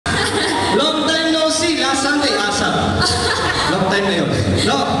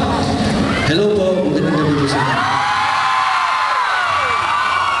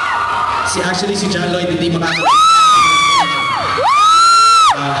Actually, si John Lloyd hindi makakarating.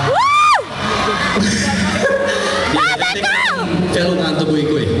 Fellow kantaboy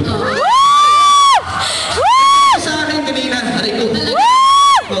ko eh. Sa akin kanina, aray ko.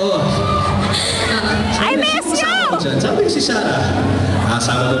 Oo. I miss you! Sabi ko si Sarah,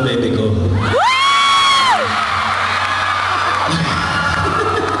 kasama mo bebe ko.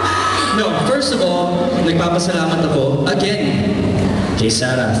 No, first of all, nagpapasalamat ako again kay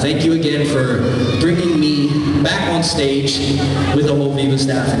Sarah. Thank you again for bringing me back on stage with the whole Viva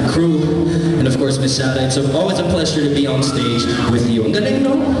staff and crew. And of course, Miss Sarah, it's always a pleasure to be on stage with you. Ang galing,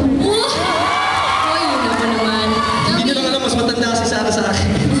 no? Oy, yun ako naman. Hindi nyo lang alam, mas matanda si Sarah sa akin.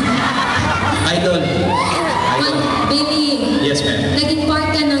 Idol. Baby, yes, ma'am. naging part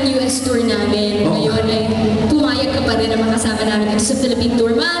ka ng US tour namin. Ngayon ay pumayag ka pa rin na makasama namin dito sa Philippine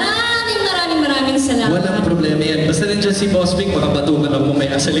tour. Maraming salamat. Walang problema yan. Basta nandiyan si Boss Vic, makapatukan ako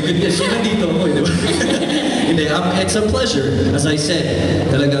mamaya sa likod niya. Siya nandito ako, di ba? Hindi, it's a pleasure. As I said,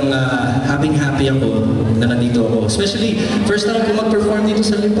 talagang happy ako na nandito ako. Especially, first time ko mag-perform dito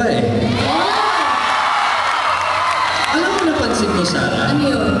sa Lipa eh. Alam mo, napansin ko, Sarah? Ano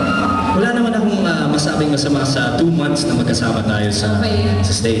yun? Wala naman akong masabing masama sa 2 months na magkasama tayo sa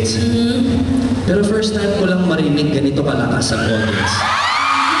States. Pero first time ko lang marinig ganito kalakas ang audience.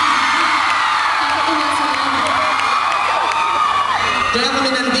 Kaya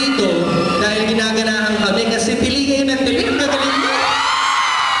kami nandito dahil ginaganahan kami kasi piligin ng tilig na galing mo.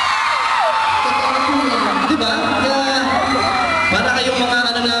 Diba? Kaya para kayong mga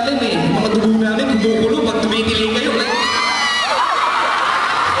ano namin eh, mga dugo namin, kumukulo pag tumikilig kayo.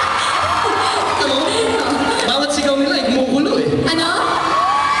 Bawat sigaw nila eh, kumukulo eh. Ano?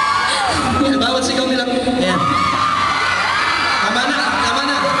 Bawat sigaw nila, ayan. Tama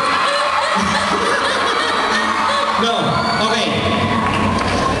na. No, okay.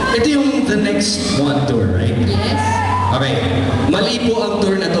 Ito yung the next one tour, right? Yes. Okay. Mali po ang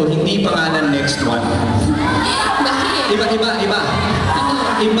tour na to, hindi pangalan next one. Bakit?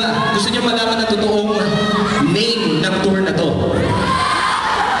 Iba. Gusto niyo malaman ang totoong name ng tour na to?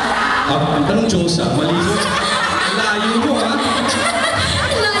 Anong Diyosa? Mali mo. Layo mo, ha?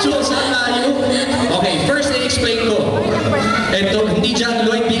 Diyosa, layo. Okay, first i-explain ko. Ito, hindi John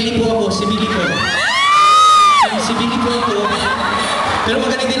Lloyd, Billy po ako, si Billy po. Si Billy po ako. Pero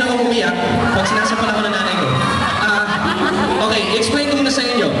magaling din ako umiyak pag sinasapan ako ng nanay ko. Okay, explain ko muna sa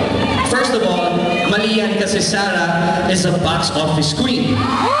inyo. First of all, mali yan kasi Sarah is a box office queen.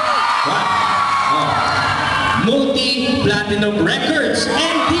 What? Multi-platinum records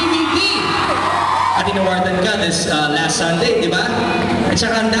and DVD. At inawardan ka this last Sunday, di ba? At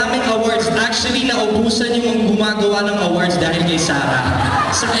saka ang daming awards. Actually, naubusan yung gumagawa ng awards dahil kay Sarah.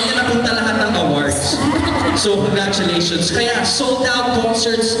 Sa kanya napunta lahat ng awards. So, congratulations. Kaya, sold out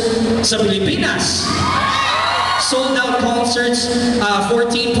concerts sa Pilipinas. Sold out concerts,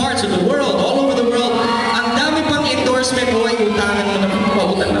 14 parts of the world, all over the world. Ang dami pang endorsement, ay utangan mo naman.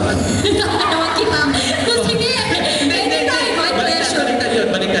 Pautang naman. Naman kita. Sige.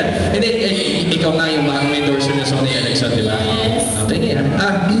 Baliktad. Hindi, ikaw nga yung mga endorser na Sony Ericsson, di ba? Yes. Okay nga yan.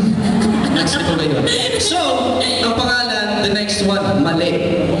 Next ito ba yun? So, ang pangalan, the next one,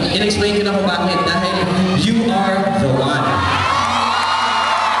 mali. In-explain ko na kung bakit. Dahil you are the one.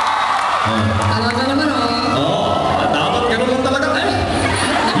 Talaga naman, Dapat ganun lang talaga eh.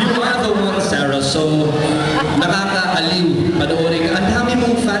 You are the one, Sarah. So, nakakaaliw. Panoorin ka. Ang dami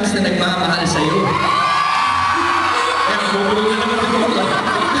mong fans na nagmamahal sa'yo. Kaya bubulo na naman dito.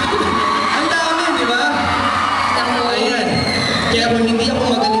 Ang dami, di ba? Ayan. Kaya kung hindi ako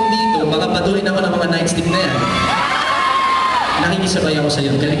magaling dito, baka paduhin ako ng mga nightstick na yan. Nakikisabay ako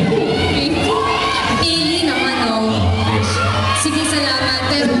sa'yo. Galing ko. Billy naman, Yes. Sige, salamat.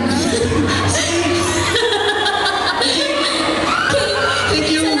 Pero, Thank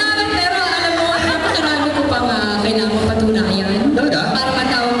you. salamat, pero alam mo, napakarami ko pang kailangan patunayan. Talaga? Para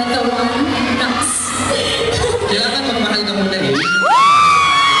matawag na tawag. Naks. Kailangan magmahal ka muna eh.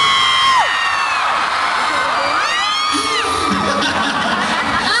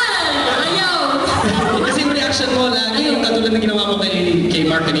 Ayaw. Kasi yung reaction mo lagi, yung katulad na ginawa mo kay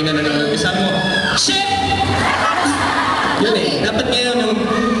Mark kanina na nanonood. Sabi mo, shit! Yun eh, dapat ngayon yung,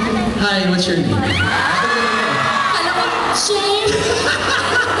 hi, what's your name?